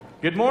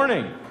Good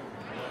morning.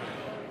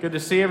 Good to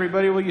see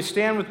everybody. Will you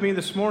stand with me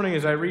this morning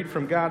as I read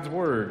from God's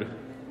Word?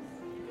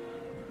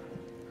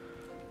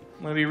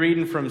 I'm going to be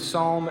reading from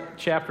Psalm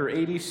chapter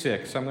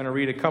 86. I'm going to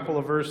read a couple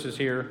of verses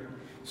here.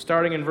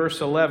 Starting in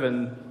verse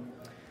 11,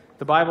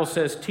 the Bible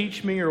says,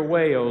 "Teach me your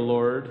way, O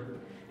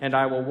Lord, and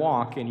I will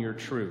walk in your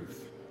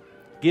truth.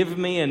 Give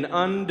me an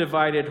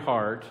undivided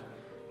heart,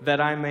 that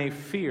I may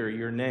fear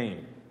your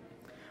name.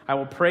 I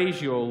will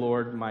praise you, O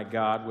Lord, my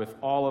God, with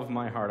all of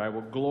my heart. I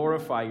will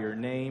glorify your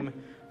name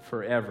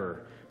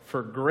forever.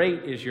 For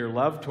great is your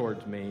love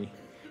towards me.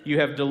 You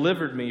have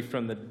delivered me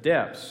from the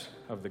depths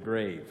of the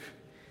grave.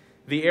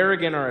 The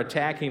arrogant are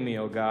attacking me,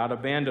 O God. A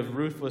band of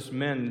ruthless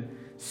men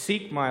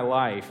seek my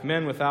life,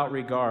 men without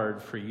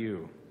regard for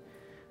you.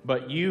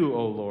 But you,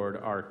 O Lord,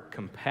 are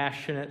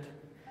compassionate,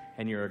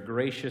 and you're a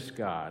gracious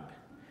God.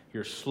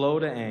 You're slow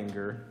to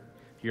anger.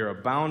 You're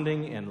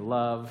abounding in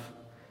love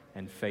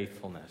and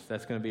faithfulness."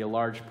 That's going to be a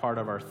large part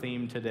of our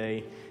theme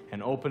today.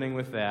 And opening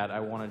with that, I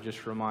want to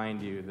just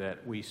remind you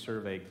that we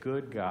serve a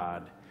good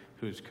God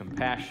who's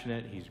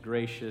compassionate, He's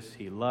gracious,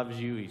 He loves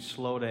you, He's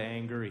slow to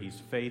anger, He's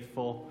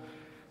faithful.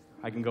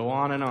 I can go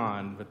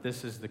on, but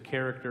this is the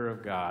character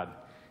of God,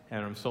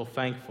 and I'm so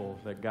thankful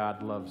that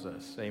God loves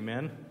us.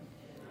 Amen?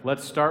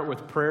 Let's start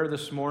with prayer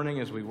this morning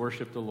as we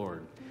worship the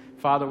Lord.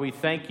 Father, we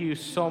thank you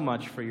so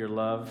much for your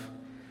love.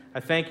 I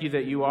thank you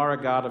that you are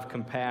a God of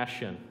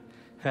compassion,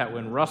 that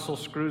when Russell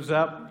screws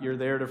up, you're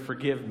there to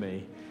forgive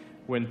me.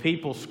 When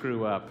people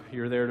screw up,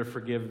 you're there to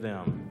forgive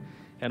them.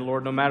 And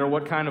Lord, no matter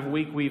what kind of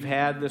week we've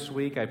had this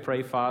week, I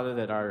pray, Father,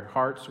 that our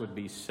hearts would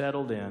be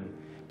settled in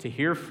to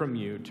hear from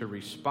you, to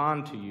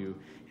respond to you,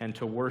 and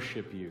to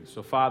worship you.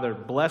 So, Father,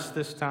 bless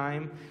this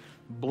time.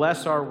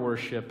 Bless our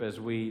worship as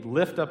we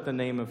lift up the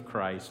name of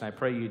Christ. And I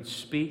pray you'd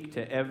speak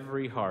to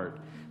every heart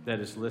that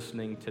is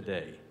listening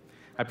today.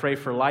 I pray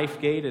for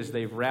LifeGate as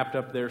they've wrapped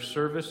up their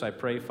service. I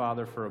pray,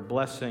 Father, for a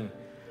blessing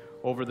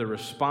over the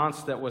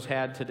response that was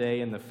had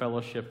today and the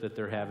fellowship that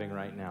they're having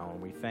right now.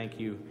 And we thank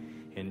you.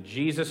 In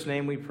Jesus'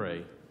 name we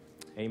pray.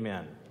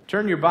 Amen.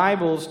 Turn your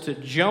Bibles to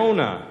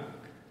Jonah,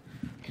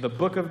 the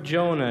book of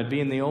Jonah,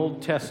 being the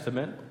Old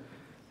Testament.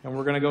 And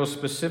we're going to go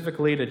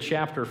specifically to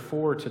chapter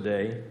 4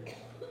 today.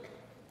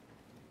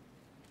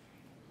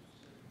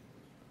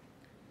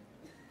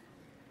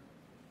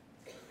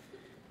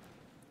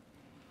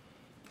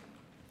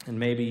 And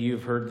maybe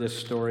you've heard this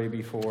story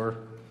before.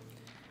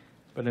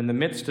 But in the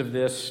midst of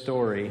this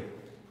story,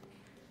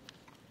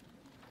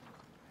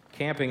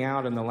 camping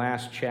out in the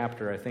last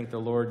chapter, I think the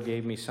Lord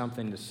gave me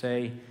something to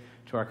say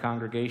to our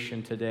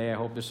congregation today. I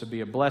hope this will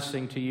be a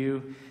blessing to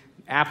you,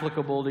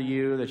 applicable to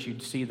you, that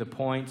you'd see the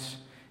points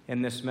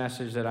in this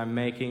message that I'm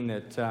making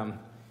that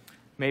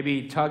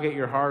maybe tug at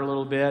your heart a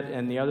little bit.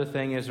 And the other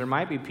thing is there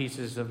might be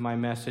pieces of my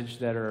message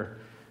that are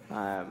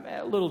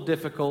a little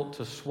difficult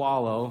to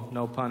swallow,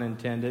 no pun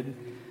intended.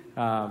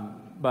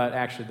 But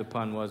actually the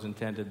pun was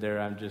intended there.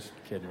 I'm just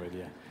kidding with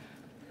you.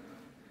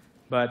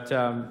 But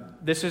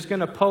this is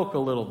going to poke a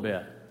little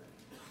bit.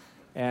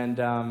 And,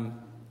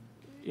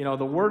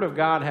 the Word of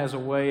God has a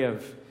way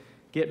of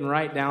getting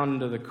right down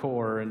into the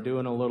core and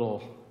doing a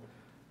little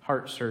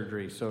heart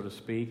surgery, so to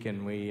speak.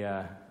 And we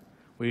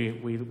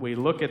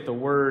look at the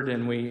Word,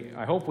 and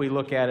I hope we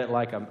look at it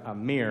like a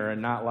mirror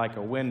and not like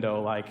a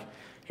window, like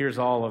here's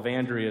all of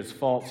Andrea's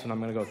faults and I'm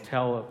going to go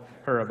tell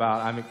her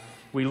about.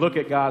 We look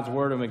at God's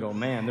Word and we go,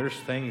 man, there's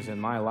things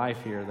in my life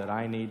here that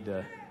I need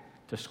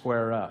to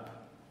square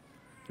up.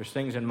 There's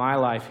things in my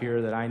life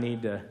here that I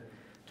need to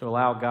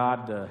allow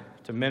God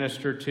to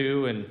minister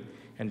to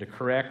and to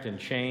correct and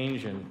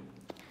change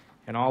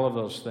and all of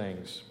those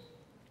things.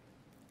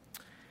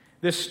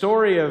 This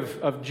story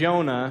of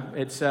Jonah,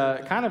 it's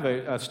kind of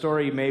a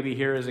story you maybe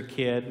hear as a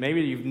kid.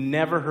 Maybe you've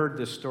never heard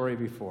this story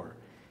before.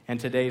 And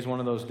today's one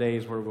of those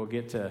days where we'll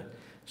get to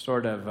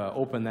sort of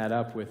open that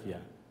up with you.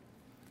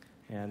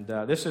 And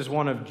this is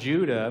one of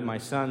Judah, my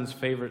son's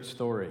favorite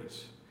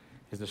stories,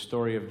 is the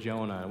story of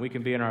Jonah. And we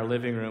can be in our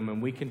living room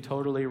and we can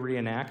totally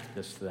reenact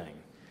this thing.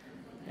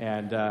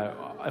 And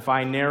if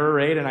I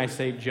narrate and I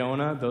say,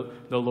 Jonah,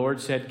 the Lord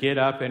said, get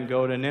up and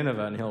go to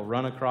Nineveh. And he'll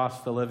run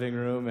across the living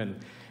room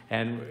and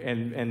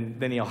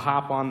then he'll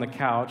hop on the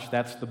couch,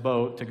 that's the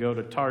boat, to go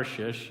to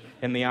Tarshish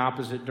in the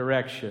opposite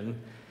direction.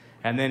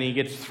 And then he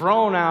gets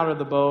thrown out of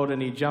the boat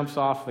and he jumps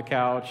off the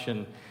couch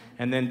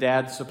and then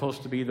Dad's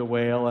supposed to be the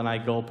whale, and I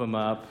gulp him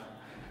up.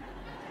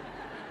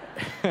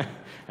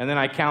 And then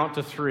I count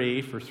to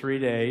 3 for 3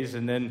 days,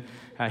 and then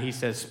he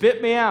says,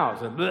 spit me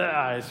out. So,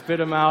 I spit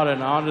him out,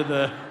 and onto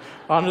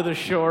the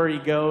shore he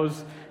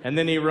goes. And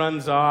then he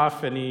runs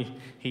off, and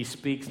he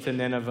speaks to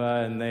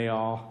Nineveh, and they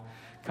all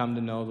come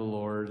to know the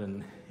Lord.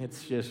 And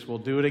it's just, we'll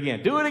do it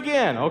again. Do it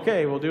again.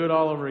 Okay, we'll do it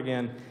all over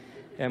again.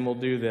 And we'll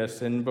do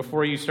this. And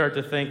before you start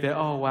to think that,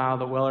 oh, wow,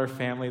 the Weller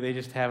family, they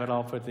just have it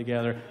all put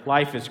together.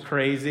 Life is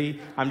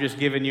crazy. I'm just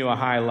giving you a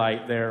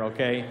highlight there,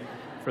 okay,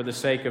 for the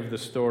sake of the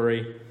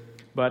story.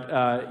 But,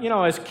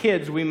 as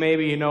kids, we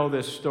maybe know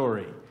this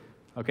story.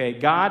 Okay,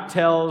 God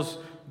tells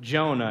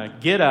Jonah,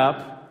 get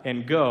up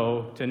and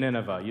go to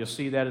Nineveh. You'll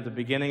see that at the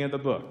beginning of the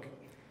book.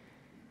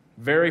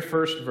 Very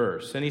first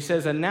verse. And he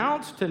says,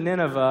 "Announce to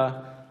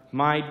Nineveh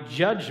my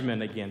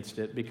judgment against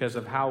it because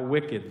of how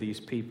wicked these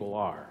people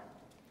are."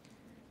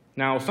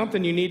 Now,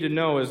 something you need to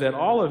know is that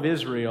all of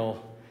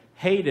Israel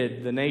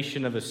hated the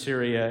nation of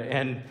Assyria,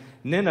 and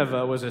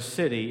Nineveh was a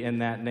city in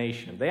that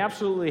nation. They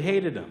absolutely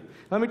hated them.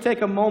 Let me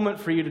take a moment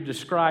for you to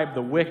describe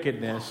the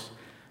wickedness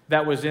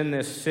that was in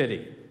this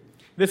city.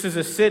 This is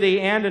a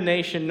city and a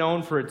nation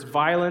known for its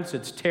violence,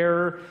 its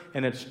terror,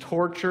 and its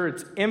torture.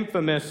 It's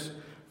infamous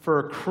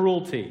for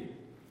cruelty.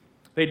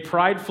 They'd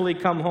pridefully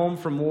come home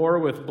from war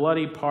with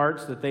bloody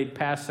parts that they'd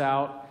pass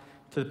out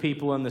to the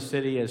people in the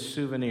city as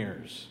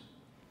souvenirs.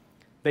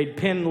 They'd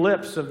pin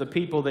lips of the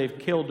people they've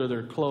killed to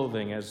their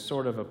clothing as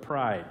sort of a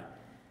pride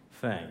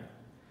thing.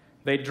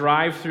 They'd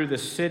drive through the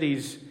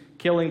cities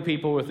killing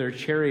people with their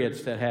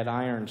chariots that had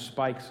iron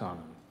spikes on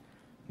them.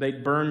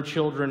 They'd burn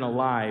children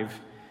alive.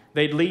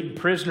 They'd lead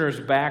prisoners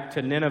back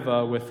to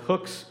Nineveh with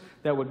hooks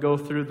that would go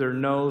through their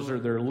nose or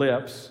their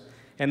lips.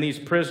 And these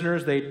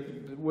prisoners, they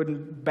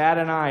wouldn't bat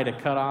an eye to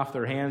cut off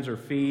their hands or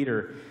feet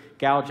or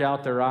gouge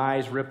out their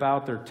eyes, rip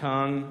out their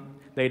tongue.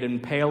 They'd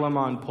impale them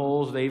on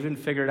poles. They even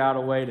figured out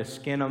a way to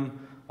skin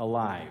them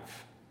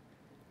alive.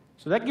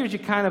 So that gives you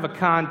kind of a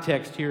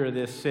context here of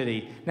this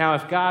city. Now,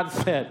 if God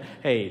said,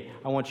 "Hey,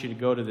 I want you to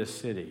go to this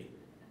city,"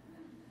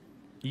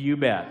 you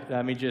bet.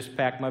 Let me just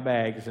pack my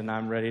bags and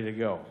I'm ready to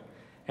go.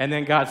 And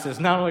then God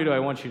says, "Not only do I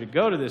want you to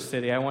go to this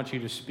city, I want you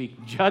to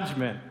speak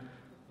judgment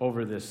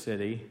over this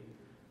city,"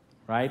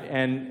 right?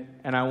 And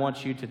I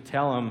want you to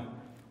tell them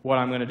what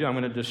I'm going to do. I'm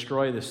going to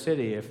destroy the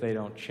city if they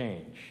don't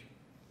change.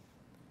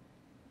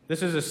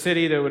 This is a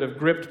city that would have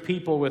gripped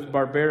people with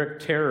barbaric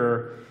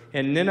terror,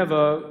 and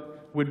Nineveh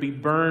would be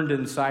burned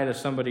inside of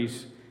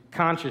somebody's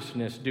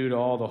consciousness due to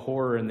all the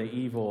horror and the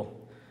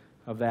evil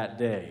of that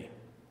day.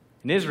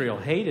 And Israel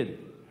hated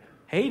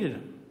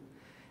him.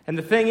 And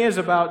the thing is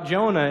about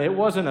Jonah, it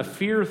wasn't a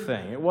fear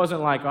thing. It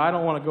wasn't like, "I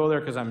don't want to go there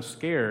because I'm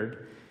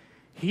scared."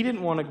 He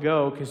didn't want to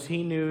go because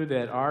he knew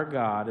that our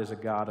God is a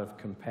God of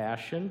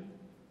compassion,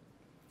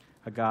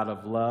 a God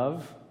of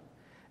love,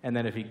 and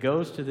that if he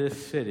goes to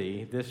this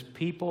city, this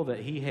people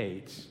that he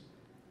hates,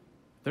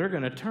 they're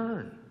going to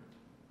turn.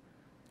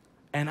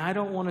 And I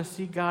don't want to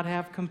see God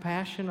have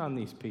compassion on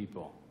these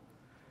people.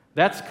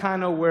 That's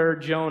kind of where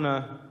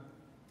Jonah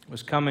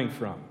was coming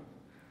from.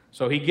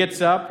 So he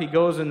gets up, he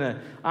goes in the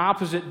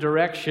opposite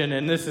direction,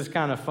 and this is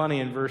kind of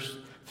funny. In verse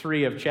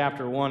 3 of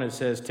chapter 1, it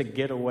says, "to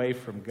get away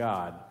from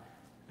God."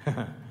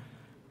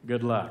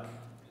 Good luck.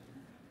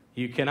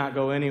 You cannot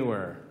go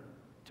anywhere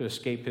to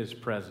escape his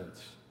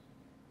presence.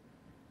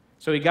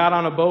 So he got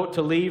on a boat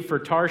to leave for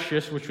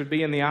Tarshish, which would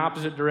be in the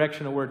opposite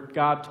direction of where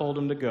God told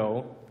him to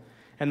go.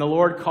 And the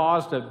Lord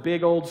caused a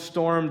big old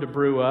storm to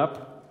brew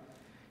up,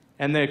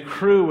 and the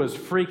crew was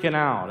freaking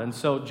out. And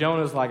so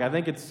Jonah's like, "I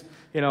think it's,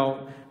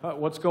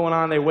 what's going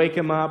on?" They wake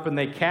him up, and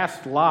they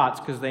cast lots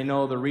because they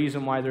know the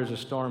reason why there's a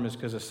storm is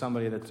because of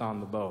somebody that's on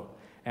the boat.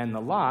 And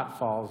the lot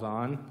falls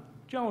on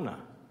Jonah.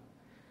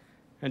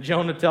 And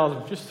Jonah tells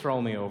him, "Just throw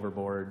me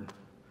overboard.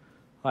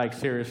 Like,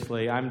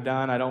 seriously, I'm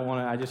done. I don't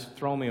want to, just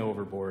throw me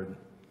overboard."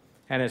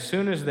 And as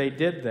soon as they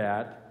did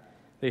that,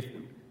 the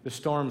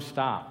storm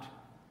stopped.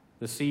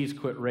 The seas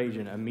quit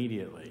raging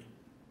immediately.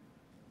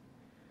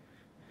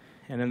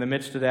 And in the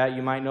midst of that,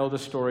 you might know the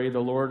story,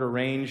 the Lord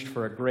arranged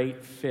for a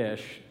great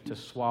fish to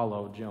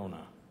swallow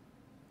Jonah.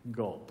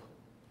 Gulp.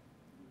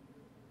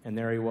 And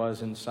there he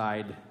was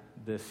inside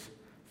this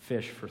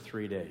fish for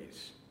 3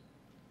 days.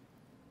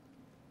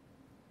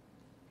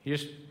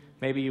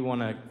 Maybe you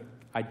want to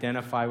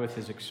identify with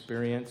his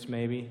experience,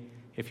 maybe.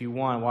 If you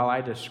want, while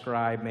I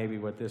describe maybe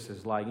what this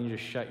is like, you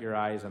just shut your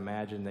eyes,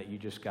 imagine that you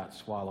just got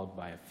swallowed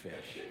by a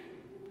fish.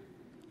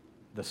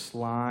 The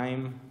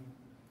slime,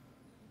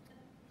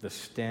 the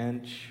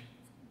stench,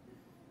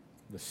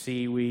 the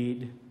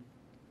seaweed.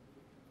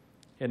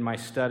 In my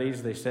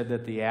studies, they said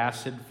that the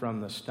acid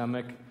from the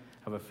stomach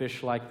of a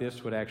fish like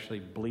this would actually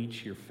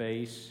bleach your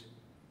face.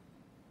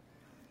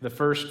 The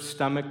first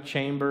stomach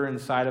chamber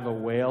inside of a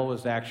whale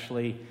was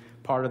actually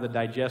part of the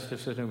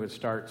digestive system. It would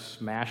start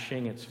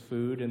smashing its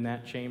food in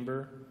that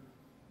chamber.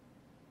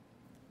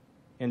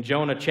 In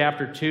Jonah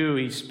chapter 2,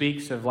 he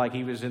speaks of like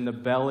he was in the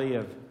belly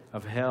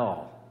of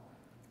hell.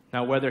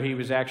 Now, whether he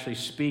was actually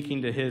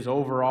speaking to his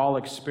overall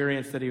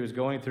experience that he was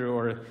going through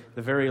or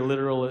the very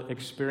literal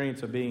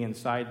experience of being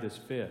inside this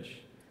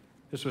fish,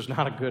 this was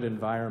not a good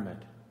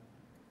environment.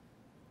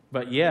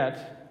 But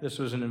yet, this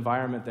was an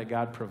environment that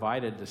God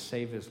provided to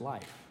save his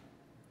life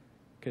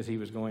because he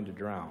was going to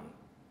drown.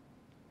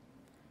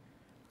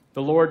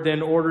 The Lord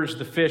then orders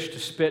the fish to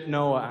spit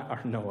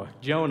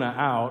Jonah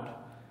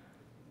out,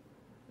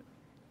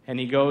 and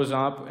he goes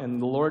up,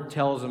 and the Lord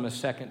tells him a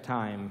second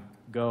time,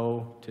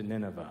 "Go to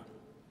Nineveh."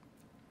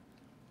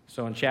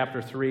 So in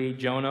chapter 3,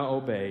 Jonah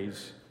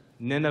obeys,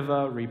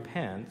 Nineveh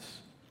repents,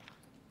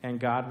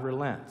 and God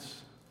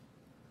relents.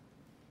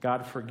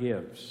 God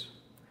forgives.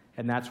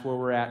 And that's where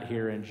we're at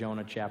here in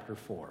Jonah chapter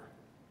 4.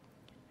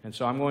 And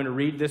so I'm going to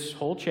read this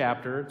whole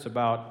chapter. It's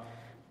about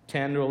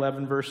 10 to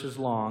 11 verses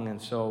long,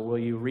 and so will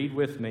you read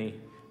with me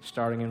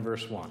starting in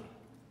verse 1?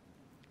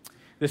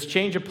 This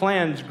change of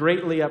plans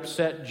greatly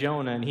upset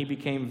Jonah, and he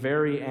became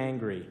very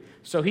angry.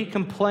 So he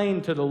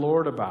complained to the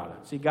Lord about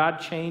it. See, God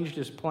changed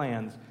his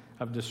plans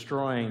of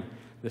destroying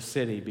the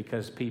city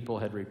because people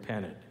had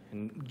repented.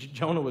 And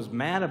Jonah was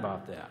mad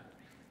about that.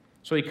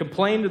 So he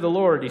complained to the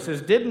Lord. He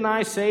says, "Didn't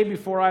I say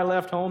before I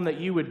left home that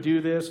you would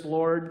do this,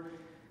 Lord?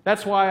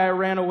 That's why I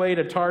ran away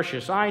to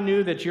Tarshish. I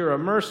knew that you're a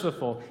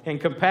merciful and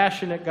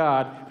compassionate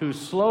God who's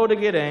slow to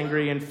get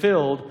angry and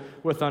filled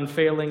with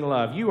unfailing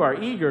love. You are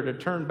eager to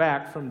turn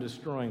back from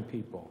destroying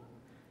people.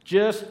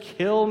 Just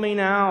kill me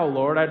now,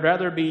 Lord. I'd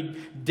rather be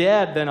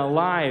dead than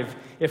alive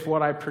if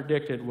what I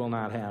predicted will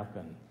not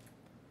happen."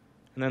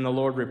 And then the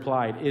Lord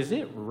replied, "Is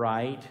it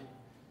right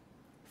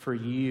for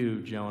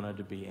you, Jonah,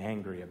 to be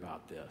angry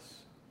about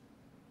this?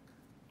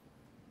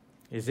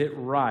 Is it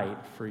right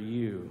for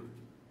you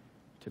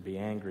to be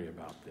angry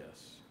about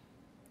this?"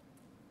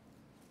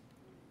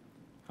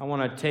 I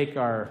want to take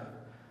our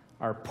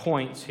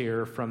points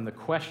here from the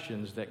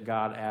questions that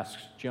God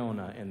asks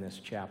Jonah in this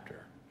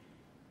chapter.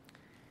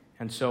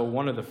 And so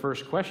one of the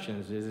first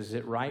questions is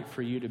it right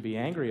for you to be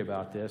angry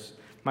about this?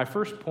 My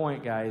first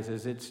point, guys,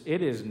 is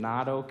it is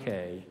not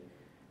okay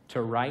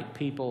to write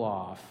people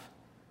off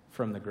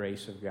from the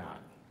grace of God.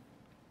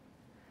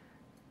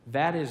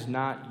 That is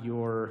not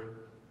your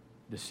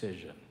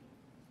decision.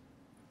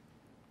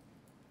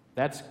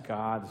 That's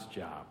God's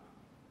job.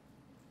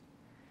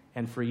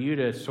 And for you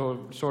to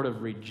sort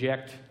of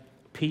reject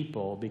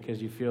people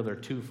because you feel they're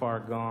too far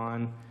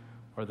gone,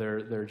 or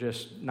they're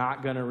just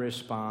not going to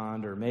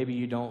respond, or maybe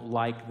you don't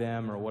like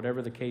them, or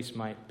whatever the case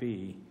might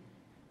be,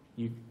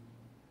 you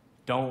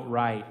don't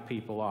write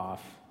people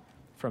off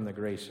from the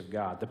grace of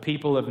God. The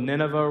people of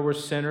Nineveh were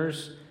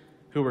sinners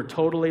who were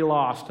totally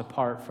lost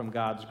apart from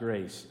God's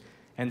grace.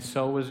 And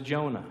so was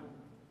Jonah.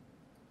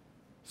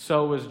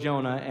 So was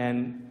Jonah,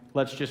 and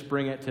let's just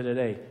bring it to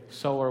today.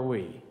 So are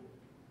we.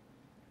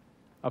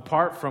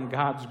 Apart from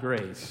God's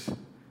grace,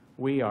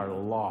 we are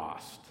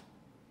lost.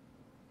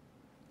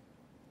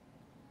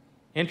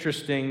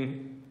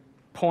 Interesting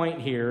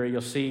point here.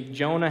 You'll see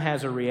Jonah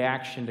has a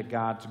reaction to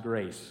God's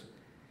grace.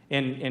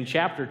 In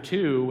chapter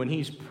 2, when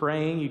he's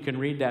praying, you can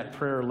read that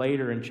prayer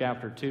later in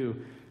chapter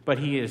 2, but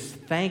he is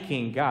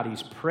thanking God.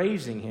 He's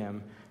praising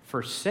him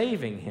for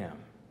saving him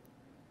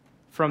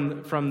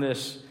from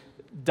this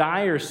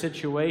dire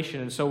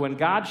situation. And so when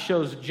God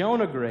shows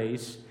Jonah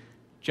grace,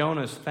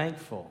 Jonah's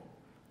thankful.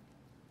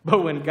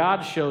 But when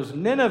God shows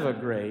Nineveh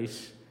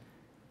grace,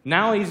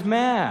 now he's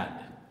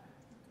mad.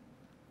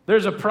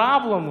 There's a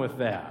problem with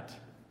that.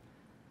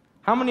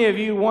 How many of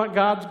you want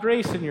God's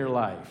grace in your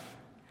life?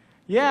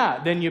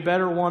 Yeah, then you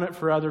better want it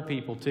for other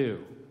people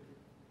too.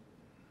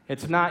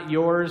 It's not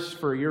yours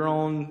for your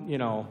own,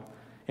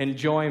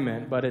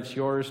 enjoyment, but it's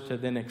yours to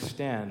then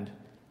extend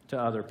to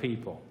other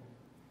people.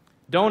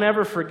 Don't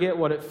ever forget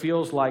what it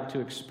feels like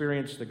to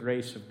experience the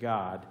grace of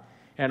God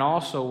and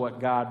also what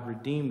God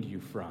redeemed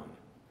you from.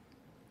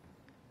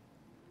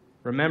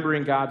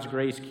 Remembering God's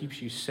grace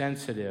keeps you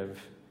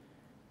sensitive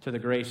to the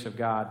grace of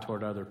God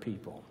toward other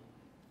people.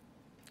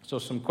 So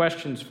some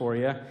questions for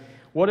you.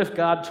 What if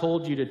God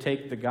told you to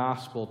take the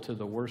gospel to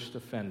the worst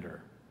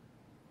offender?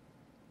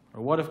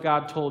 Or what if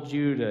God told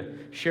you to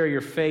share your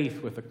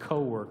faith with a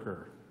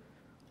coworker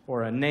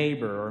or a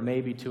neighbor or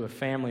maybe to a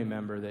family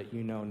member that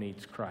you know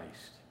needs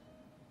Christ?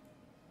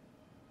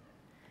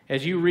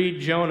 As you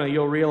read Jonah,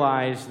 you'll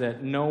realize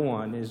that no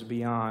one is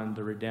beyond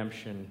the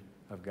redemption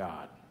of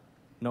God.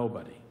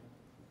 Nobody.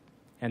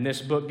 And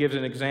this book gives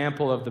an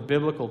example of the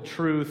biblical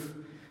truth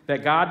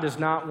that God does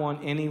not want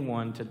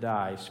anyone to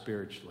die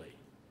spiritually.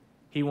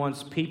 He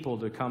wants people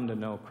to come to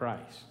know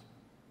Christ.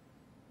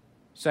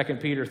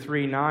 2 Peter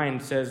 3:9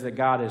 says that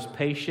God is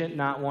patient,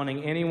 not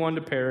wanting anyone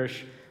to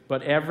perish,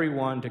 but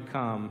everyone to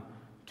come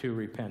to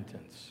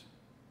repentance.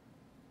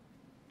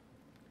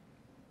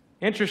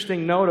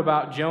 Interesting note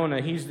about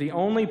Jonah, he's the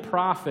only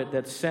prophet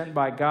that's sent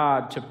by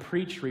God to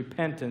preach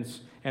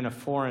repentance in a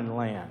foreign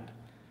land.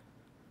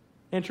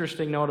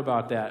 Interesting note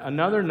about that.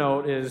 Another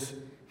note is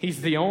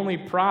he's the only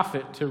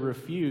prophet to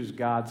refuse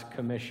God's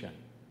commission.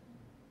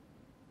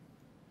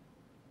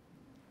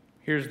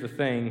 Here's the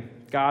thing.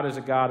 God is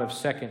a God of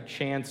second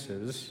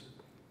chances,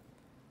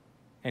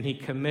 and he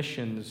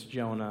commissions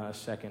Jonah a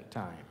second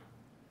time.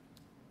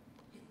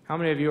 How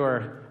many of you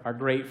are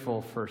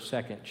grateful for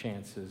second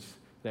chances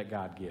that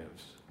God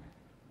gives?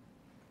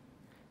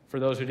 For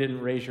those who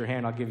didn't raise your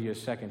hand, I'll give you a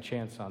second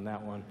chance on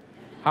that one.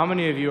 How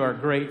many of you are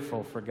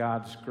grateful for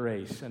God's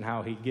grace and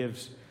how he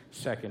gives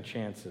second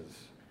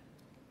chances?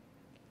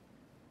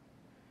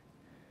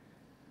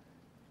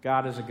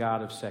 God is a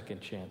God of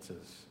second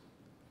chances,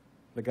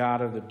 the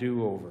God of the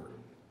do-over.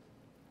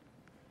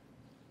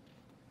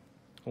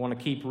 I want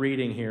to keep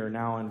reading here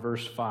now in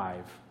verse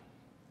 5.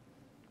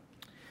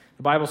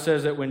 The Bible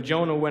says that when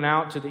Jonah went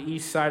out to the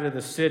east side of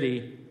the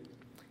city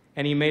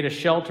and he made a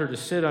shelter to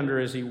sit under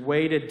as he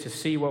waited to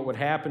see what would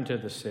happen to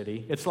the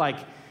city, it's like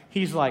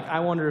he's like,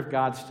 I wonder if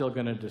God's still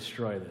going to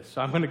destroy this.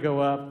 So I'm going to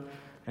go up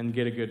and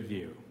get a good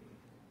view.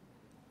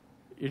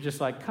 You're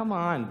just like, come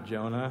on,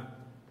 Jonah.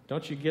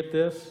 Don't you get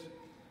this?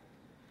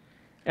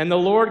 And the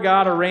Lord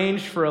God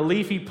arranged for a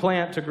leafy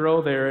plant to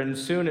grow there, and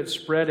soon it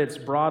spread its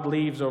broad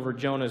leaves over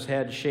Jonah's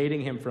head,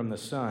 shading him from the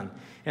sun.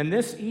 And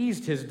this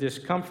eased his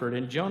discomfort,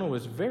 and Jonah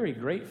was very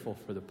grateful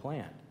for the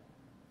plant.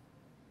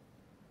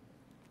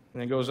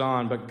 And it goes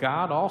on, but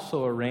God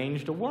also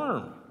arranged a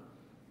worm.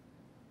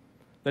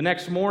 The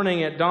next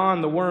morning at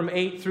dawn, the worm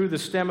ate through the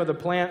stem of the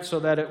plant so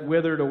that it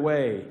withered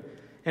away.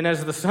 And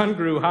as the sun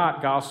grew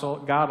hot,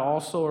 God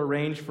also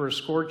arranged for a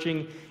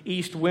scorching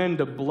east wind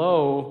to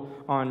blow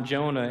on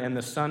Jonah, and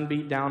the sun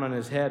beat down on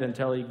his head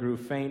until he grew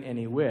faint and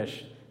he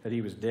wished that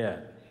he was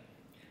dead.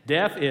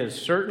 Death is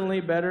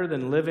certainly better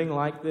than living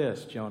like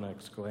this, Jonah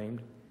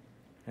exclaimed.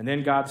 And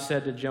then God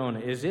said to Jonah,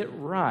 is it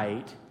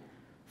right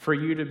for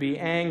you to be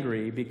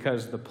angry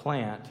because the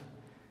plant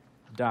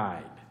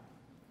died?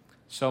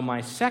 So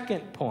my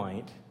second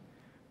point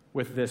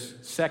with this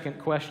second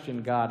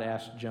question God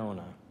asked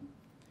Jonah,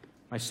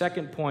 my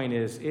second point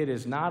is, it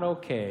is not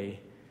okay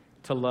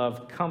to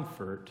love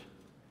comfort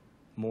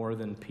more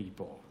than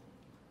people.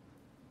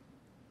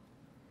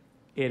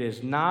 It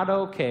is not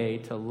okay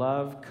to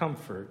love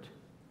comfort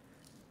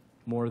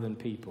more than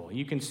people.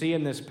 You can see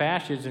in this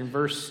passage in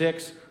verse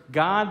 6,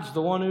 God's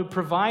the one who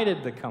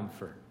provided the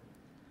comfort.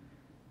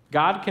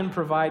 God can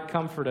provide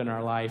comfort in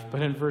our life,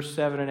 but in verse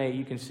 7 and 8,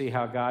 you can see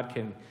how God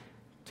can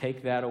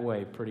take that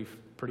away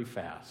pretty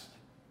fast.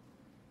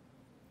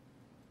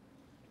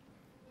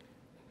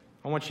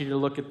 I want you to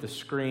look at the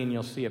screen.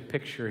 You'll see a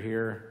picture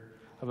here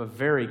of a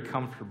very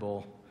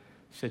comfortable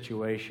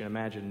situation.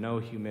 Imagine no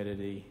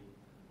humidity,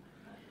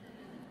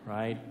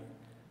 right?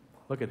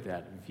 Look at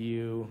that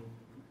view.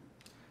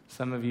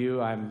 Some of you,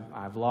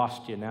 I've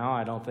lost you now.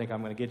 I don't think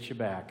I'm going to get you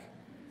back.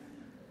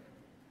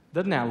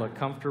 Doesn't that look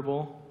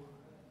comfortable?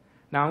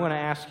 Now I'm going to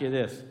ask you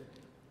this.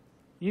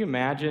 You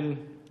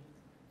imagine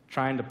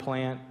trying to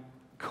plant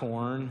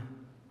corn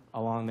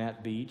along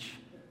that beach?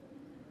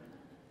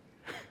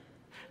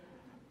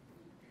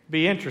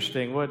 Be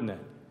interesting, wouldn't it?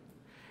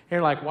 And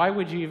you're like, why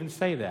would you even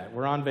say that?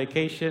 We're on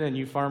vacation and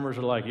you farmers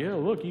are like, yeah,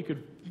 look, you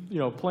could,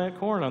 plant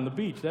corn on the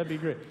beach. That'd be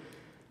great.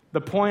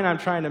 The point I'm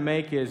trying to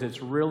make is it's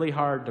really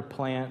hard to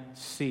plant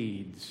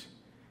seeds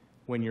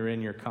when you're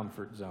in your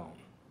comfort zone.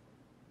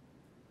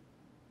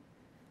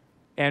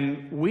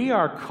 And we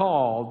are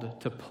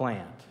called to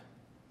plant.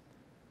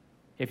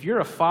 If you're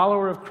a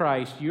follower of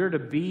Christ, you're to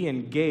be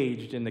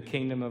engaged in the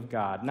kingdom of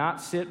God,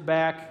 not sit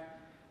back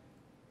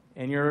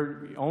in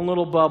your own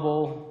little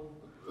bubble.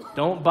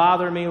 Don't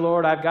bother me,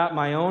 Lord. I've got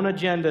my own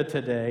agenda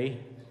today.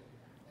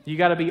 You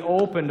got to be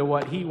open to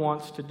what He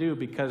wants to do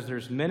because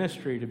there's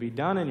ministry to be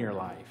done in your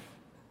life.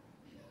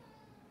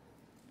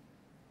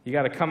 You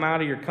got to come out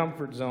of your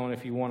comfort zone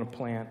if you want to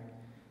plant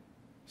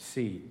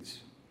seeds.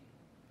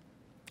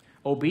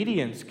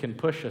 Obedience can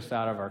push us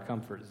out of our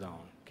comfort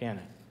zone, can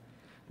it?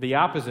 The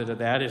opposite of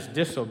that is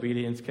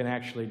disobedience can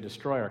actually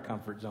destroy our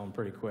comfort zone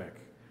pretty quick.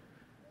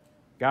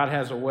 God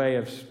has a way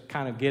of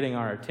kind of getting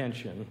our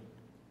attention.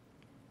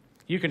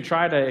 You can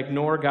try to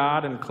ignore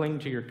God and cling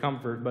to your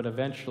comfort, but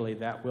eventually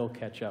that will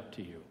catch up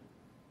to you.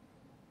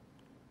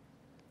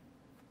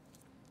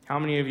 How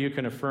many of you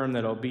can affirm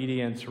that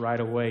obedience right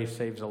away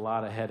saves a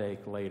lot of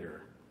headache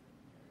later?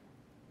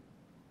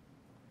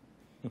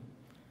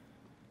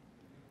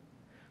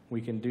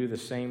 We can do the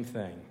same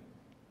thing.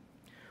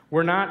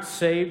 We're not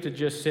saved to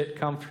just sit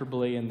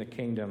comfortably in the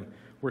kingdom.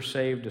 We're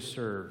saved to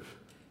serve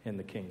in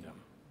the kingdom.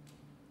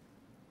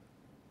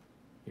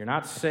 You're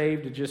not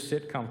saved to just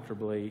sit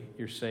comfortably.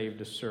 You're saved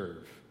to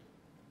serve.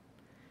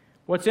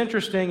 What's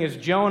interesting is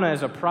Jonah,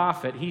 as a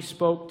prophet, he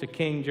spoke to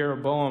King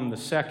Jeroboam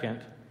II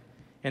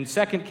in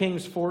 2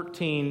 Kings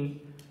 14,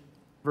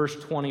 verse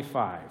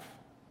 25.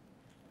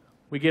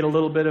 We get a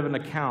little bit of an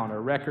account, a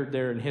record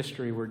there in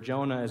history where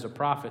Jonah, as a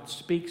prophet,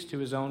 speaks to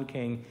his own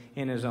king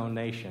in his own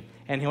nation.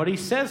 And what he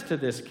says to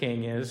this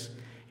king is,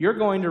 you're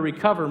going to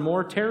recover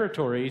more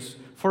territories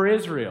for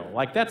Israel.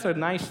 Like, that's a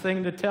nice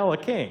thing to tell a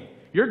king.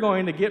 You're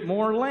going to get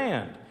more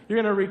land. You're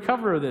going to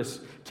recover this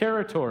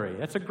territory.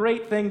 That's a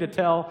great thing to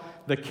tell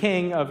the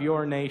king of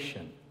your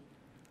nation.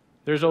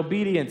 There's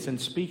obedience in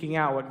speaking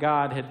out what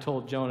God had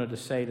told Jonah to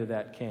say to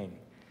that king.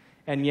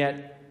 And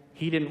yet,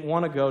 he didn't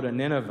want to go to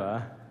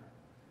Nineveh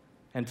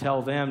and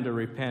tell them to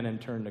repent and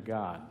turn to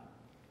God.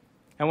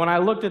 And when I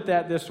looked at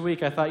that this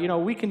week, I thought,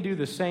 we can do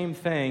the same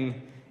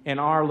thing in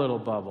our little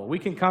bubble. We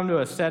can come to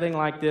a setting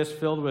like this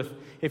filled with,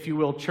 if you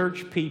will,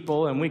 church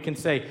people, and we can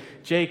say,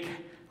 Jake,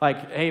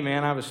 hey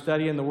man, I was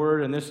studying the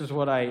Word, and this is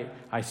what I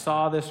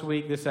saw this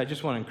week. I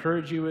just want to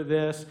encourage you with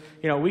this.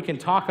 We can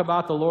talk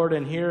about the Lord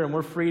in here, and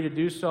we're free to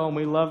do so, and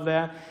we love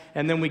that.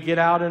 And then we get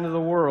out into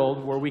the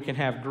world where we can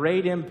have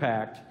great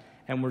impact,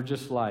 and we're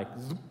just like,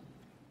 zoop.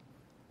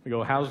 We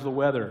go, how's the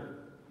weather?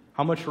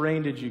 How much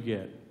rain did you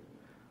get?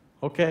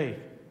 Okay,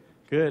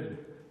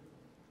 good.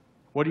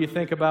 What do you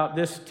think about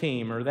this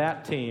team or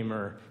that team?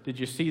 Or did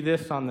you see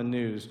this on the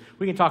news?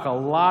 We can talk a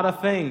lot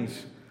of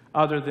things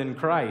other than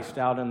Christ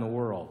out in the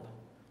world.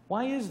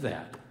 Why is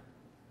that?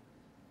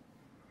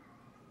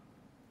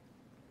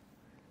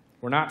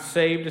 We're not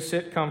saved to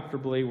sit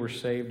comfortably. We're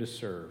saved to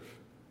serve.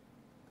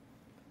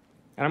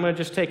 And I'm going to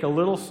just take a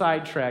little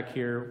sidetrack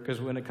here,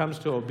 because when it comes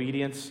to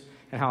obedience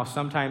and how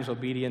sometimes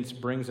obedience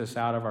brings us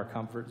out of our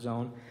comfort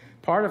zone,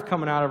 part of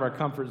coming out of our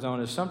comfort zone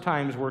is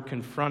sometimes we're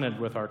confronted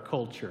with our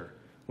culture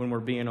when we're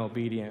being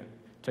obedient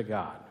to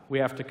God. We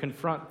have to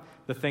confront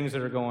the things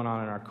that are going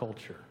on in our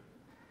culture.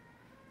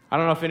 I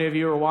don't know if any of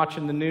you are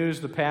watching the news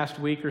the past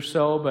week or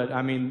so, but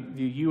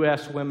the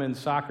U.S. women's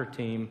soccer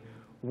team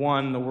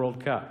won the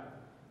World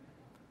Cup.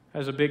 That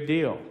was a big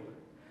deal.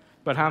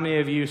 But how many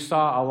of you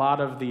saw a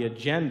lot of the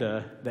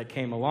agenda that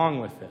came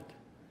along with it?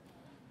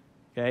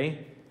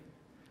 Okay?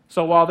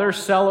 So while they're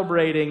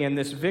celebrating in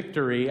this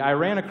victory, I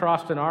ran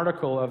across an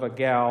article of a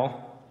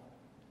gal,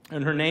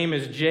 and her name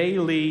is J.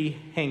 Lee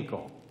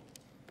Hinkle.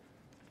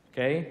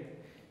 Okay?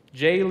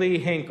 J. Lee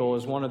Hinkle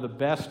is one of the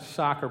best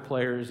soccer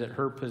players at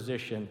her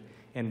position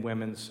in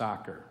women's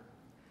soccer.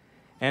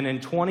 And in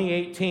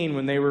 2018,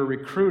 when they were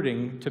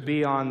recruiting to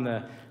be on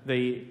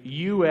the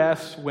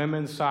U.S.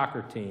 women's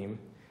soccer team,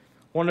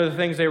 one of the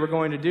things they were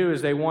going to do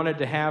is they wanted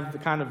to have the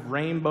kind of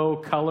rainbow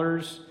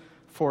colors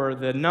for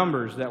the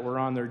numbers that were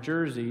on their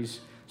jerseys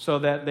so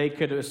that they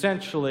could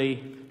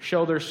essentially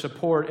show their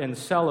support and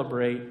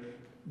celebrate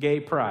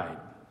gay pride.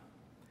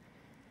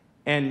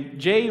 And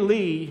J.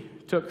 Lee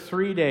took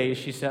 3 days.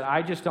 She said,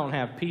 I just don't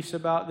have peace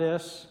about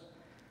this.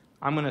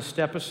 I'm going to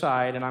step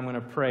aside and I'm going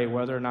to pray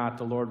whether or not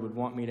the Lord would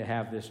want me to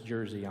have this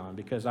jersey on,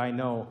 because I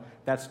know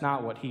that's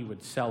not what He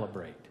would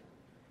celebrate.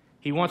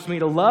 He wants me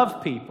to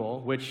love people,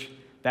 which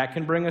that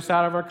can bring us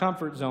out of our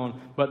comfort zone,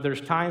 but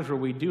there's times where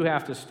we do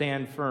have to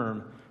stand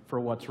firm for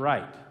what's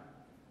right.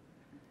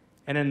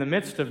 And in the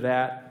midst of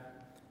that,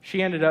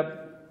 she ended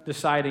up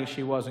deciding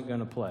she wasn't going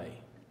to play.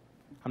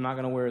 I'm not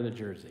going to wear the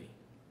jersey.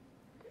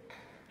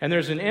 And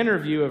there's an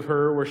interview of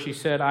her where she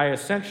said, I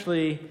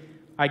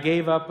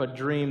gave up a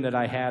dream that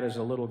I had as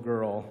a little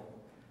girl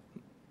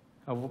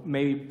of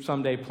maybe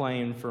someday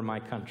playing for my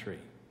country.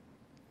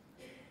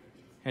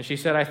 And she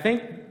said, I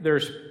think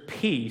there's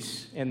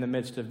peace in the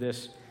midst of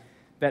this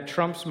that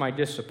trumps my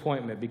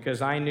disappointment,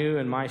 because I knew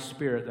in my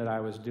spirit that I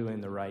was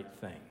doing the right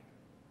thing.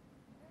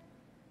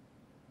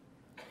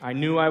 I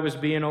knew I was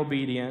being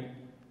obedient,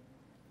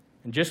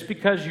 and just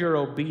because you're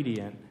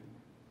obedient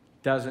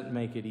doesn't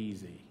make it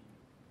easy.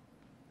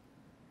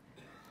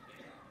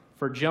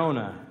 For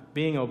Jonah,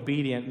 being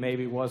obedient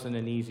maybe wasn't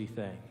an easy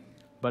thing,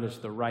 but it's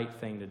the right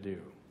thing to do.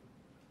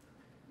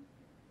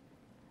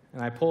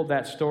 And I pulled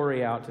that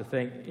story out to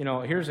think,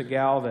 here's a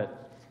gal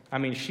that,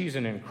 she's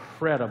an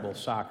incredible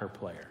soccer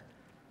player.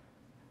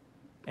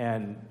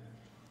 And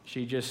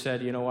she just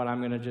said, you know what, I'm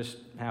going to just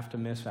have to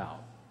miss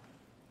out.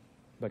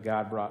 But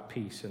God brought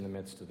peace in the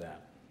midst of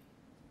that.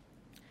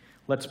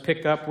 Let's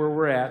pick up where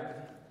we're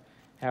at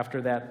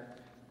after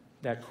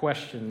that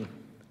question.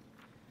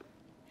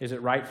 Is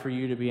it right for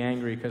you to be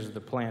angry because of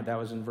the plant? That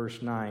was in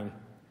verse 9.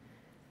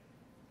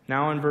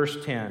 Now in verse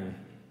 10,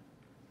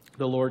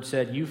 the Lord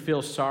said, you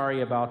feel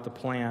sorry about the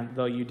plant,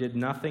 though you did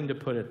nothing to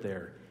put it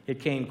there. It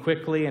came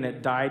quickly and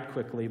it died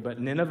quickly, but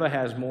Nineveh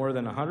has more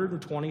than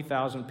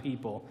 120,000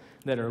 people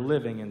that are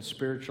living in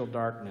spiritual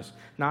darkness,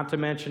 not to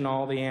mention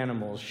all the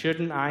animals.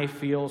 Shouldn't I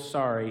feel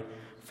sorry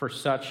for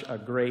such a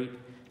great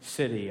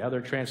city?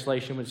 Other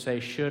translation would say,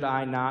 should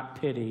I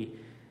not pity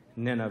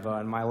Nineveh?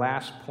 And my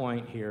last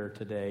point here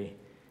today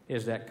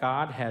is that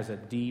God has a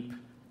deep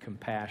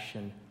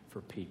compassion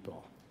for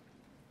people.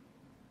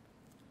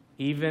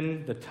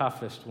 Even the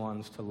toughest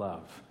ones to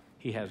love,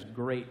 He has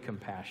great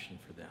compassion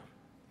for them.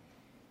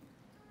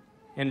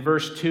 In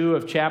verse 2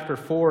 of chapter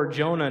 4,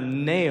 Jonah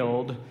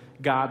nailed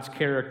God's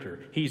character.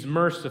 He's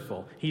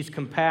merciful. He's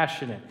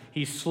compassionate.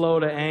 He's slow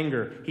to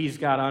anger. He's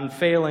got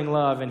unfailing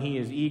love, and He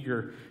is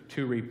eager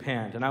to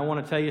repent. And I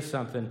want to tell you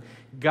something.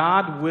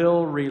 God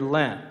will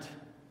relent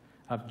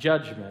of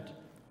judgment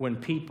when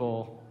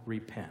people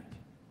repent.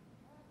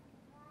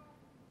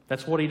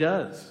 That's what He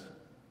does.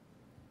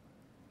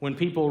 When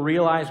people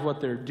realize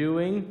what they're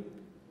doing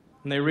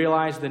and they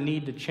realize the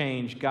need to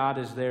change, God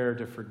is there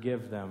to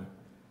forgive them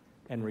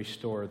and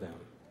restore them.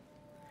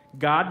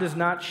 God does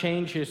not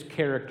change His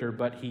character,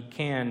 but He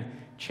can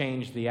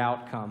change the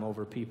outcome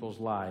over people's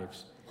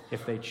lives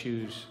if they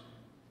choose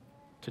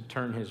to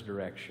turn His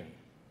direction.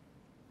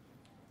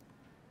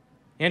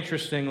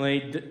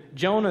 Interestingly,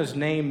 Jonah's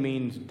name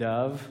means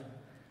dove.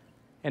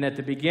 And at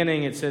the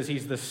beginning it says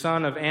he's the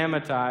son of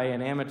Amittai,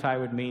 and Amittai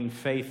would mean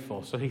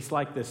faithful. So he's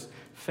like this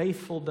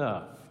faithful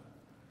dove,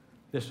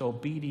 this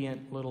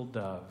obedient little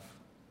dove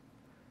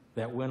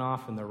that went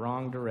off in the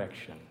wrong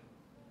direction.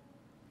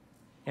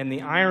 And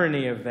the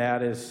irony of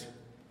that is,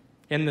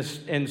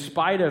 in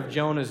spite of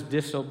Jonah's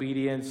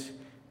disobedience,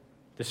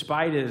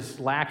 despite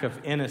his lack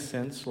of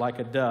innocence like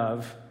a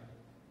dove,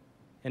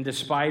 and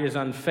despite his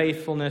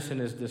unfaithfulness and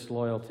his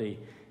disloyalty,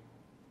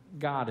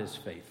 God is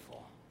faithful.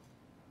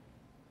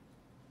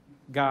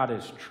 God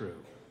is true.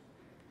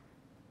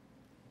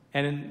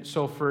 And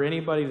so for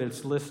anybody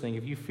that's listening,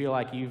 if you feel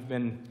like you've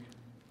been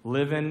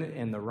living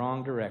in the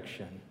wrong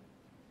direction,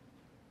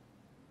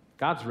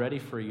 God's ready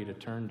for you to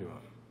turn to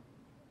Him.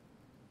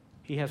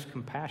 He has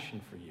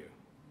compassion for you.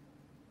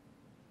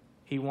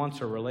 He wants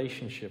a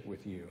relationship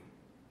with you.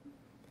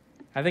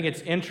 I think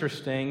it's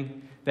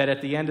interesting that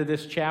at the end of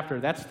this chapter,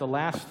 that's the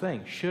last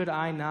thing. Should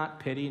I not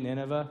pity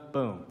Nineveh?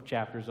 Boom,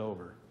 chapter's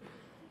over.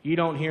 You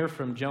don't hear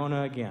from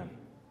Jonah again.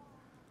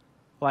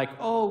 Like,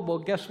 oh, well,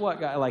 guess what,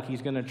 guy? Like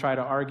he's going to try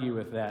to argue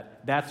with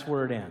that. That's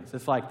where it ends.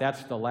 It's like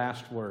that's the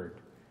last word.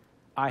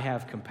 I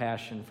have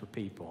compassion for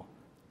people.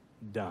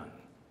 Done.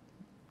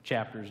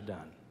 Chapter's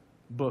done.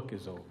 Book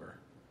is over.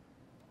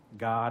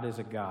 God is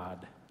a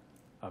God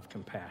of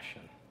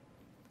compassion.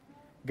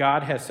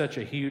 God has such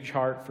a huge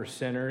heart for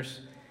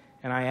sinners,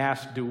 and I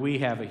ask, do we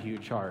have a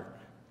huge heart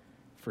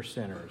for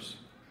sinners?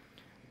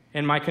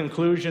 In my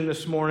conclusion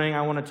this morning,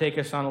 I want to take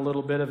us on a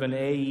little bit of an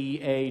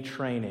AEA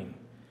training.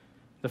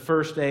 The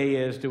first A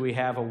is, do we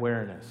have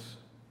awareness?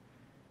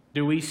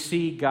 Do we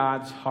see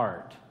God's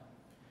heart?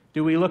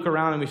 Do we look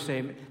around and we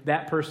say,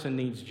 that person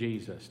needs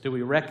Jesus? Do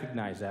we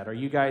recognize that? Are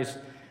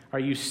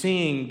you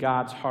seeing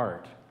God's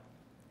heart?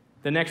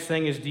 The next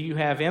thing is, do you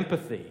have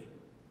empathy?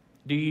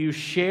 Do you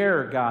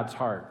share God's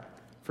heart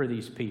for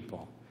these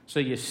people? So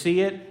you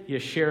see it, you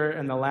share it,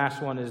 and the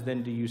last one is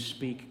then, do you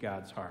speak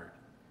God's heart?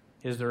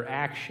 Is there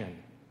action?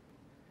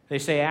 They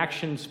say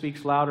action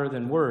speaks louder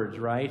than words,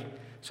 right?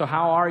 So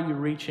how are you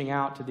reaching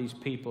out to these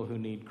people who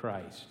need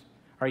Christ?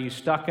 Are you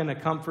stuck in a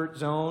comfort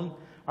zone?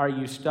 Are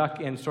you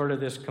stuck in sort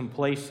of this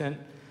complacent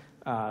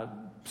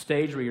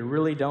stage where you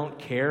really don't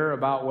care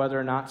about whether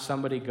or not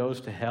somebody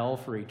goes to hell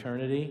for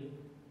eternity?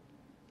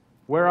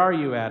 Where are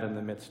you at in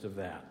the midst of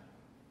that?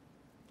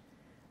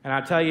 And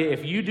I tell you,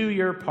 if you do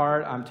your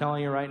part, I'm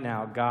telling you right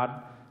now,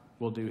 God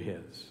will do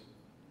his.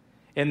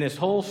 In this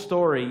whole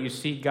story, you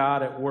see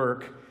God at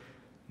work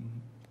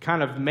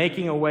kind of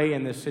making a way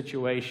in this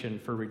situation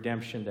for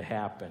redemption to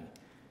happen.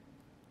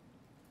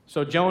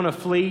 So Jonah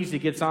flees, he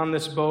gets on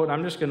this boat.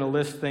 I'm just going to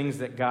list things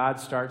that God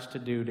starts to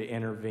do to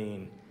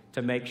intervene,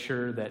 to make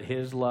sure that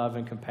his love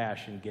and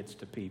compassion gets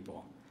to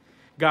people.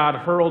 God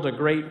hurled a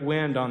great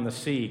wind on the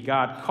sea.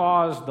 God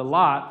caused the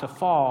lot to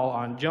fall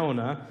on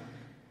Jonah.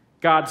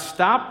 God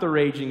stopped the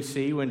raging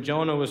sea when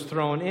Jonah was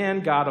thrown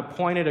in. God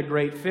appointed a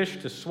great fish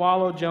to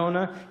swallow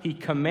Jonah. He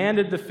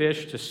commanded the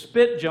fish to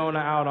spit Jonah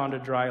out onto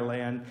dry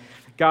land.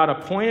 God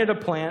appointed a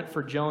plant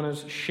for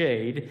Jonah's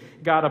shade.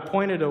 God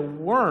appointed a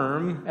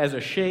worm as a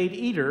shade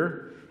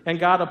eater. And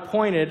God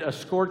appointed a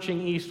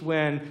scorching east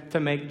wind to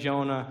make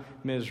Jonah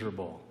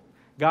miserable.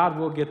 God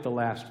will get the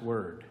last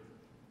word.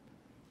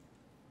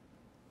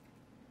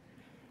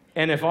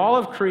 And if all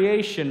of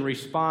creation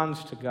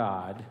responds to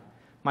God,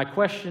 my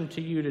question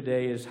to you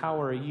today is, how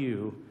are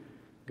you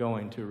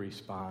going to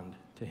respond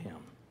to him?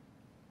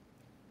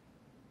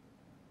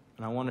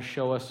 And I want to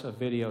show us a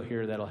video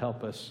here that'll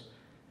help us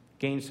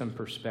gain some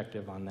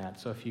perspective on that.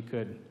 So if you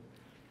could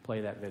play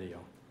that video.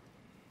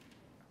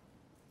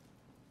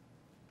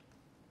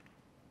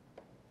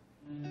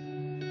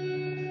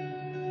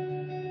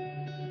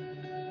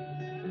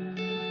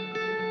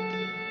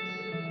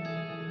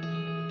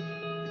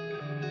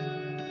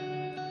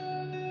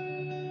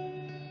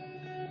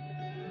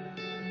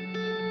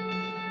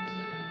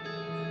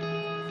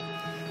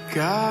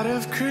 God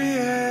of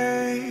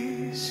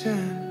creation,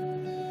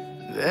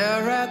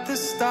 there at the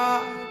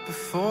start,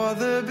 before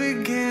the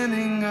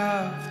beginning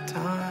of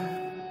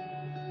time.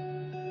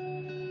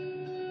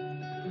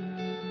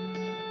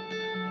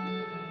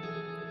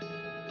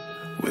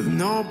 With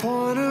no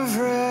point of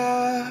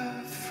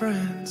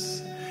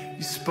reference,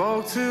 you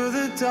spoke to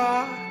the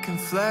dark and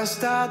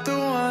fleshed out the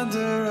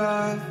wonder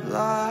of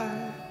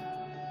life.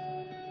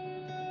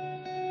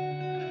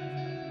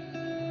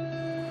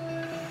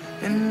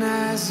 And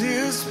as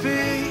you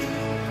speak,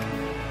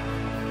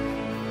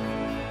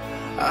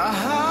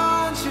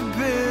 100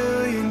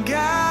 billion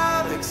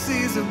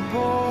galaxies are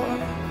born.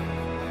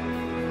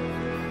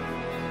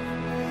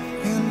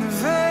 In the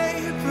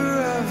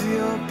vapor of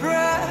your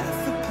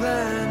breath, the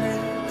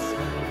planets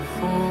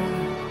form.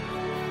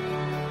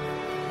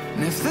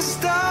 And if the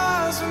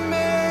stars were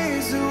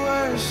made to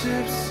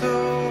worship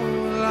so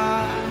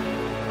loud,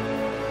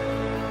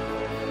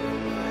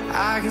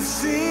 I can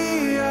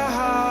see your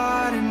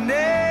heart in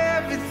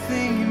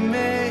everything you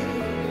made.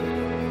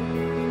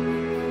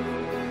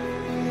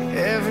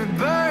 Every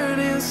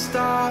burning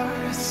star,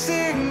 a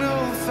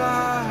signal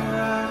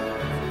fire of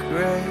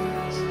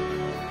grace.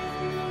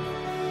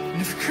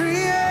 And if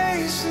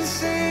creation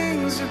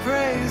sings your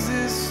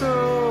praises, so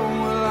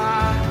will I.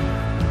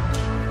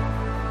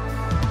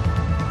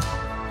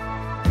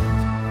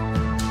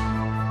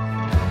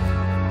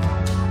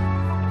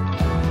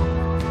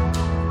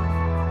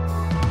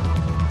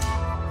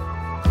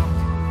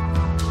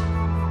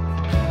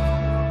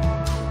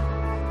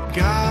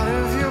 God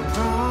of your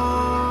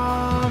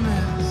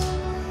promise,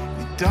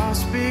 you don't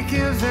speak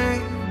in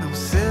vain, no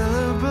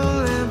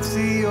syllable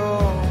empty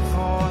or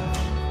void.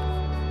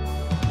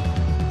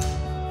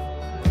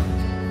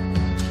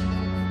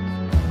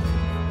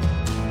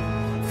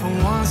 For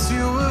once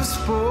you have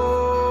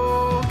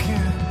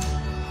spoken,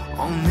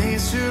 all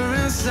nature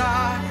and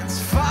science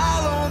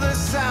follow the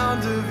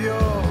sound of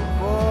your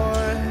voice.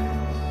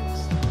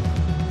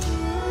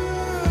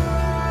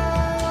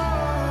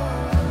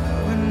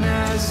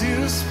 As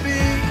you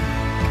speak,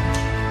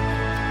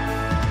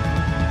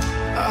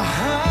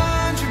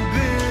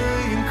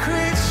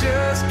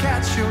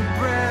 catch your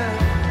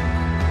breath,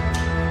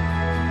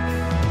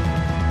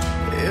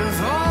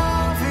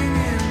 evolving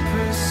in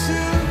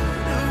pursuit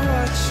of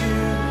what you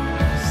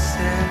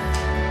said.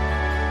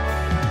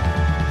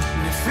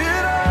 And if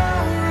it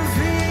all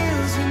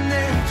reveals your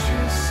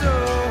nature so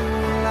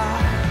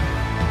alive,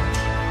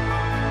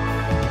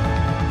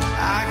 I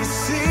can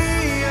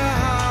see your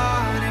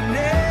heart in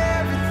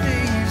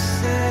everything you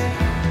say.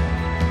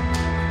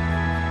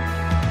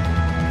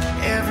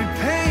 Every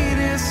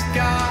painted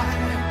sky,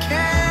 a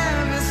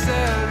canvas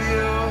of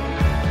your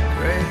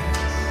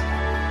grace.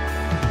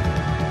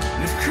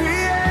 And if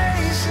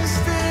creation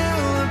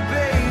still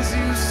obeys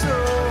you, so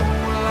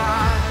will I.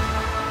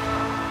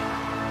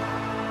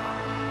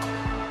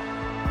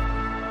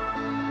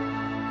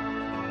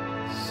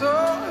 So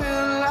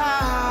will I.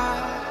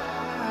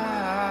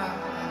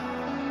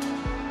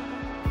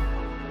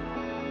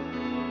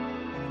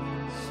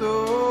 So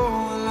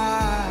will I.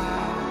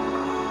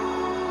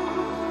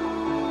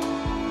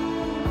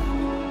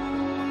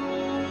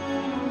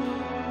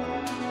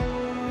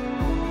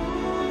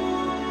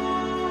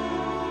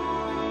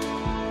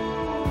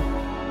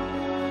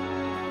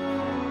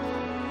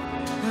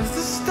 If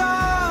the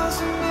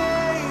stars are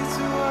made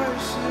to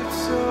worship,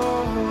 so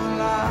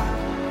will I.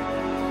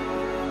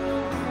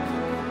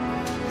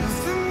 If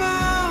the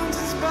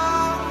mountains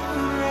bow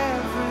in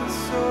reverence,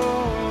 so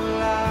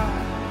will I.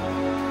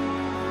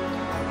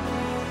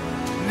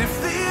 And if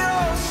the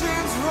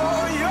oceans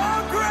roar your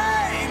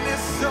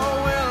greatness, so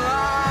will I.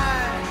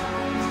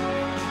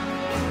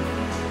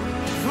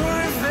 For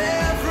if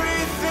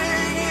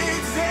everything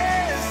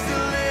exists to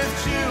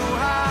lift you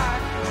high,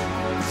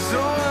 so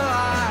will I.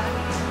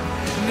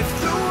 And if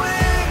the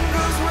wind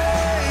goes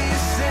where you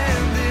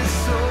send it,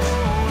 so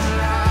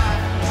will I.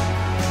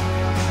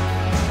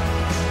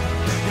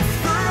 If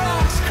the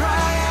rocks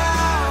cry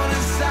out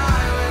in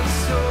silence,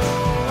 so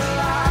will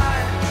I.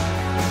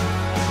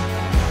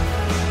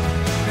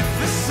 If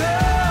the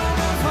sum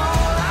of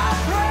all our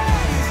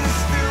praises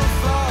still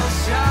falls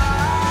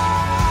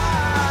short,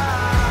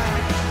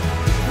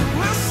 then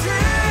we'll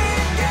sing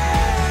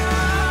again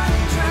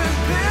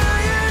 100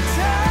 billion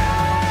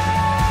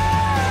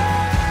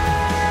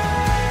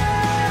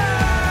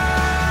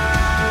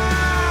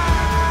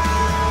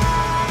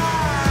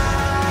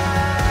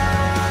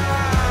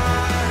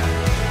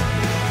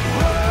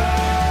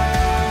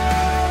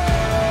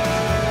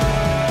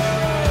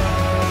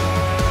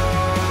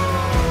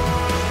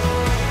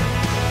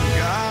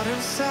God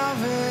of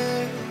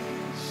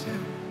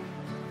salvation,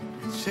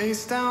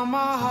 chase down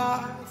my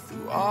heart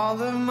through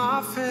all of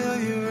my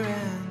failure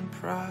and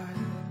pride.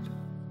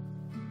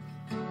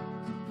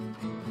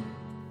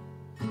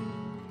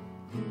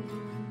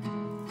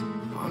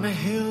 On a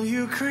hill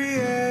you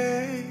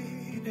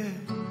created,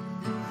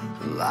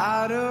 the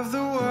light of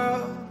the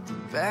world,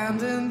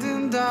 abandoned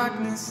in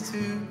darkness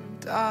to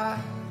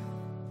die.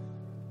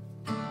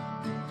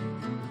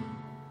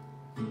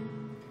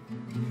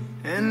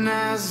 And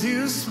as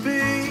you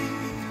speak,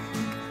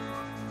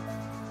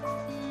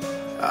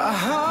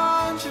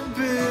 100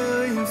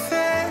 billion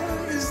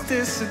failures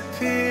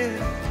disappear.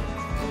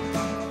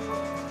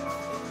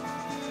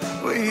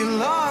 Well, you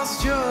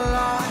lost your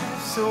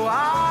life so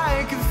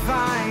I could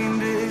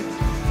find it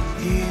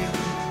here.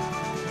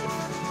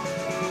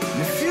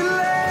 And if you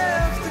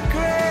left the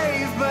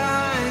grave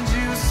behind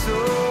you, so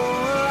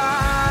will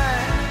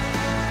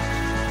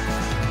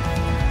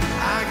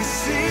I can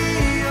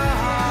see your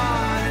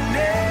heart in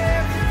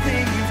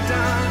everything you've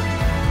done.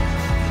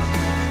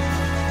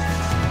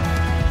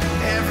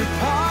 Every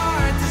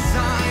part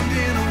designed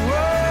in a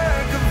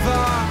work of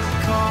art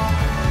called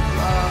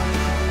love.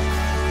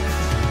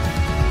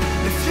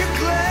 If you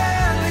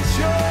gladly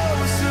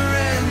chose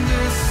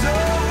surrender, so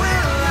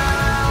will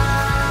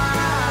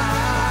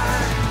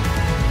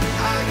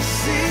I can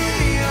see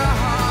your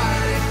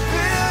heart in a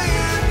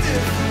billion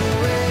different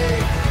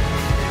ways.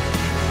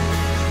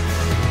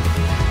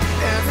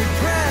 Every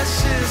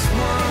precious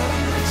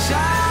one, a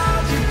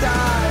child you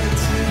died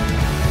to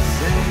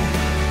save.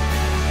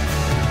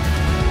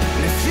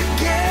 And if you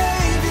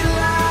gave your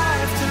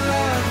life to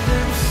love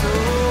them, so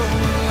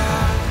will I.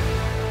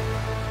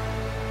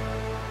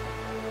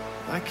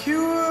 Like you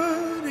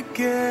would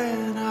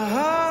again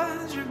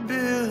 100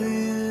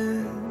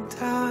 billion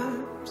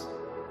times.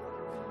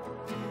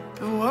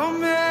 But what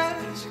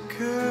measure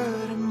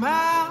could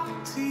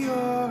amount to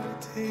your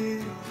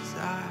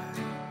desire?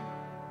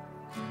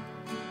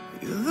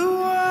 You're the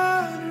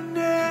one who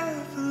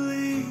never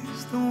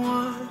leaves the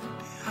one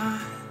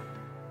behind.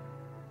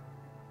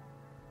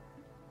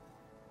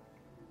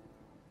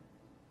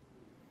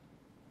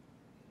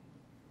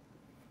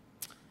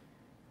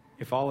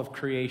 If all of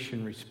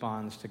creation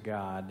responds to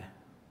God,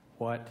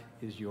 what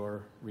is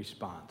your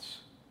response?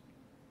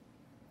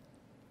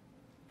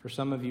 For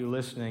some of you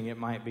listening, it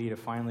might be to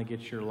finally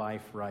get your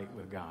life right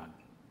with God.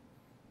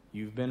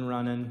 You've been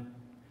running,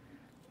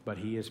 but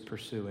He is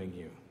pursuing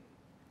you,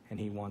 and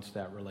He wants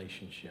that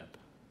relationship.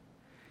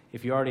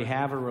 If you already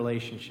have a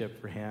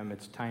relationship for Him,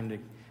 it's time to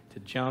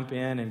jump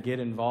in and get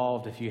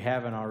involved if you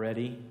haven't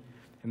already.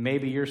 And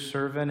maybe you're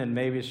serving, and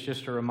maybe it's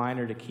just a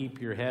reminder to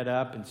keep your head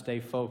up and stay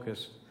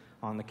focused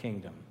on the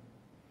kingdom.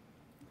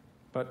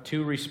 But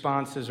two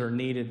responses are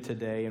needed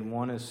today, and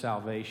one is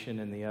salvation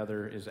and the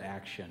other is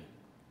action.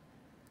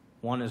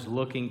 One is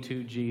looking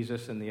to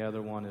Jesus, and the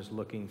other one is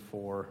looking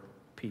for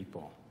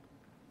people.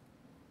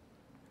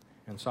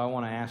 And so I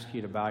want to ask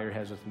you to bow your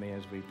heads with me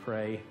as we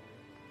pray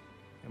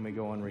and we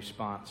go in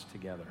response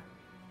together.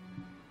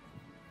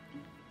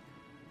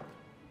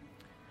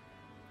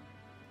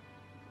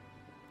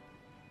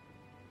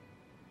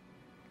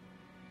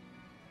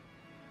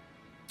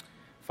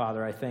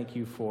 Father, I thank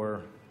you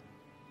for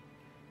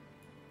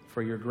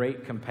your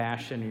great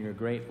compassion and your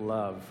great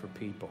love for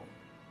people.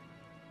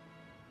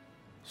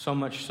 So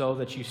much so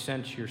that you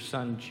sent your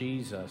Son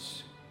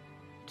Jesus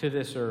to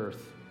this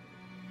earth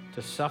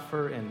to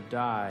suffer and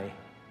die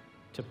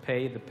to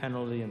pay the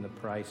penalty and the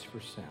price for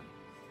sin.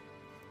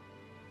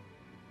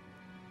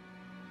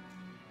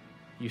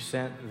 You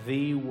sent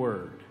the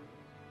Word,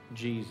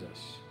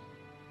 Jesus,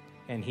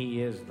 and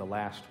He is the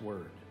last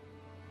word.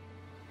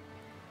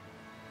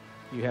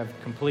 You have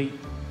complete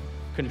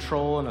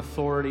control and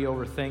authority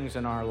over things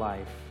in our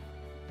life.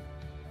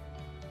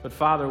 But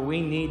Father,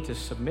 we need to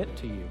submit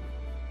to you.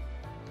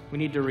 We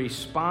need to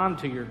respond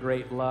to your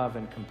great love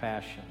and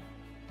compassion.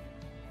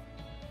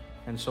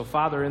 And so,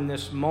 Father, in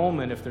this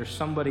moment, if there's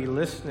somebody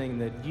listening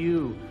that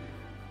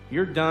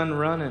you're done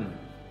running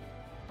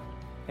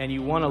and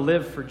you want to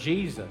live for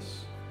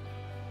Jesus,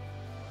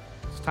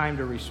 it's time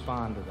to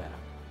respond to that.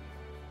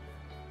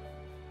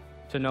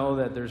 To know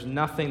that there's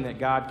nothing that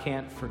God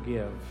can't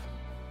forgive,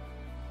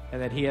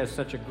 and that He has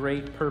such a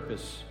great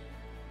purpose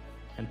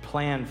and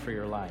plan for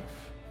your life.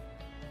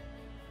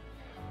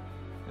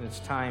 And it's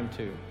time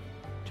to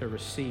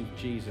receive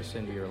Jesus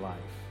into your life.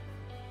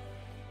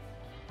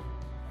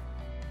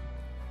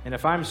 And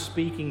if I'm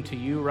speaking to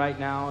you right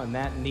now and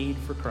that need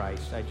for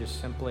Christ, I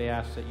just simply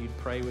ask that you'd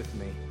pray with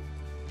me.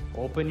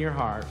 Open your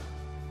heart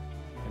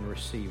and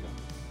receive Him.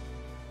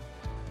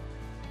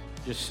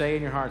 Just say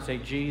in your heart, say,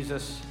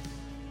 Jesus,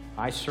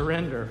 I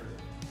surrender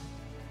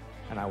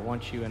and I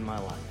want you in my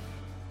life.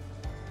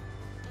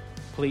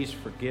 Please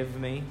forgive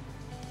me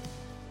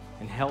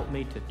and help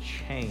me to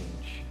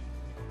change,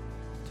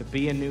 to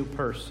be a new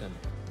person.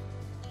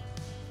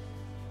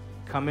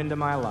 Come into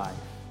my life,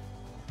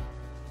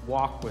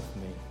 walk with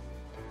me,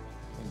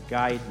 and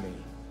guide me,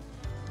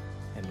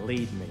 and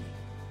lead me,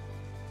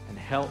 and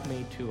help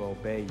me to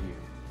obey you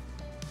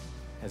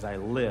as I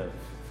live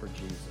for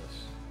Jesus.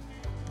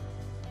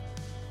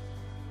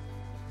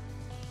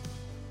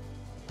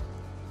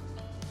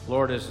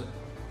 Lord, as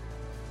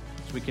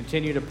we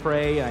continue to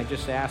pray, I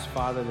just ask,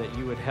 Father, that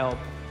you would help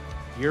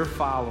your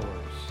followers,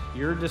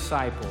 your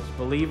disciples,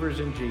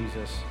 believers in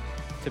Jesus,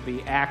 to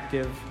be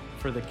active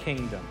for the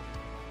kingdom.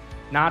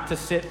 Not to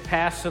sit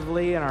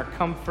passively in our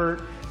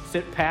comfort,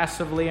 sit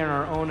passively in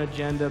our own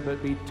agenda,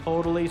 but be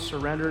totally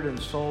surrendered and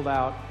sold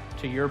out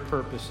to your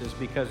purposes,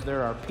 because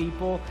there are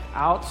people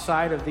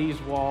outside of these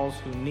walls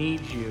who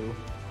need you,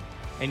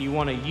 and you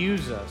want to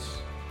use us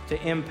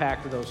to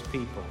impact those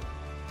people.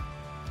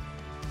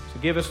 So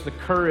give us the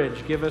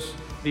courage, give us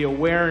the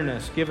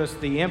awareness, give us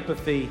the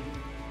empathy,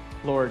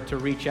 Lord, to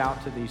reach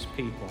out to these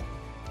people.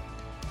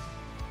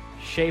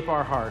 Shape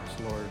our hearts,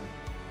 Lord,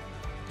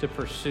 to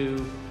pursue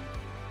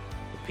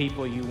the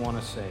people you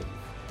want to save.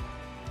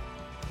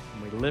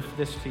 And we lift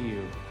this to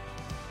you.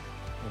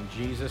 In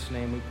Jesus'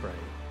 name we pray.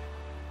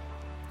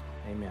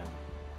 Amen.